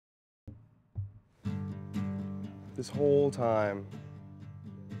This whole time,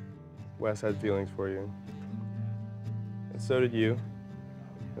 Wes had feelings for you. And so did you.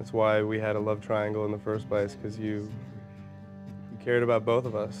 That's why we had a love triangle in the first place, because you cared about both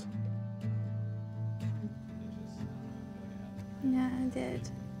of us. Yeah, I did.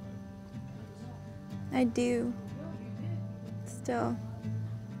 I do. Still.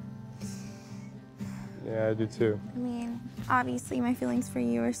 Yeah, I do too. I mean, obviously my feelings for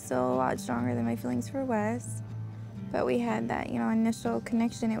you are still a lot stronger than my feelings for Wes. But we had that, initial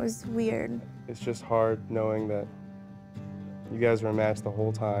connection. It was weird. It's just hard knowing that you guys were a match the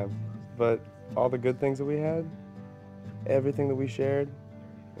whole time. But all the good things that we had, everything that we shared,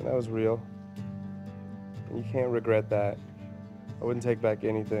 and that was real. And you can't regret that. I wouldn't take back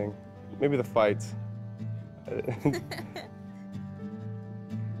anything. Maybe the fights. I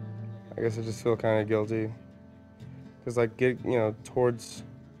guess I just feel kind of guilty. Because towards,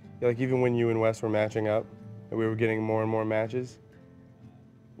 even when you and Wes were matching up, and we were getting more and more matches,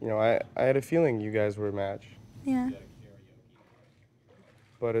 I had a feeling you guys were a match. Yeah.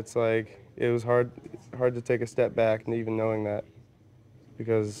 But it's like, it was hard to take a step back, and even knowing that,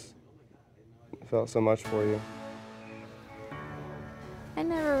 because I felt so much for you. I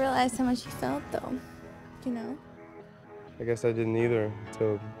never realized how much you felt, though, I guess I didn't either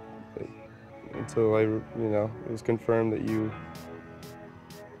until it was confirmed that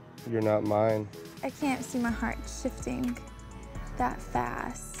you're not mine. I can't see my heart shifting that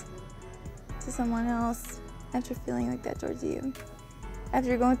fast to someone else after feeling like that towards you. After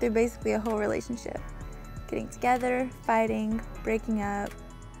you're going through basically a whole relationship. Getting together, fighting, breaking up,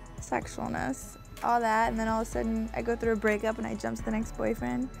 sexualness, all that, and then all of a sudden I go through a breakup and I jump to the next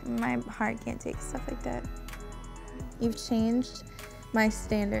boyfriend. My heart can't take stuff like that. You've changed my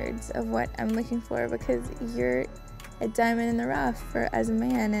standards of what I'm looking for because you're a diamond in the rough as a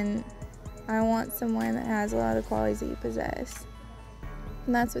man, and I want someone that has a lot of the qualities that you possess.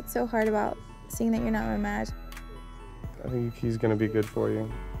 And that's what's so hard about seeing that you're not my match. I think he's gonna be good for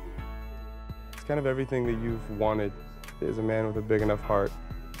you. It's kind of everything that you've wanted as a man with a big enough heart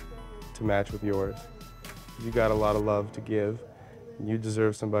to match with yours. You got a lot of love to give, and you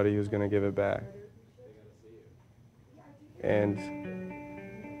deserve somebody who's gonna give it back. And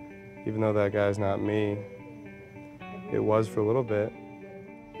even though that guy's not me, it was for a little bit.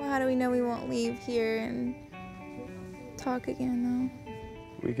 Well, how do we know we won't leave here and talk again, though?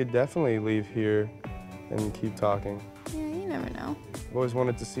 We could definitely leave here and keep talking. Yeah, you never know. I've always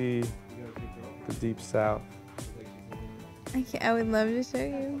wanted to see the deep south. I would love to show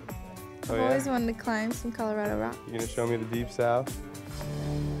you. Oh, I've yeah? always wanted to climb some Colorado rocks. You gonna show me the deep south?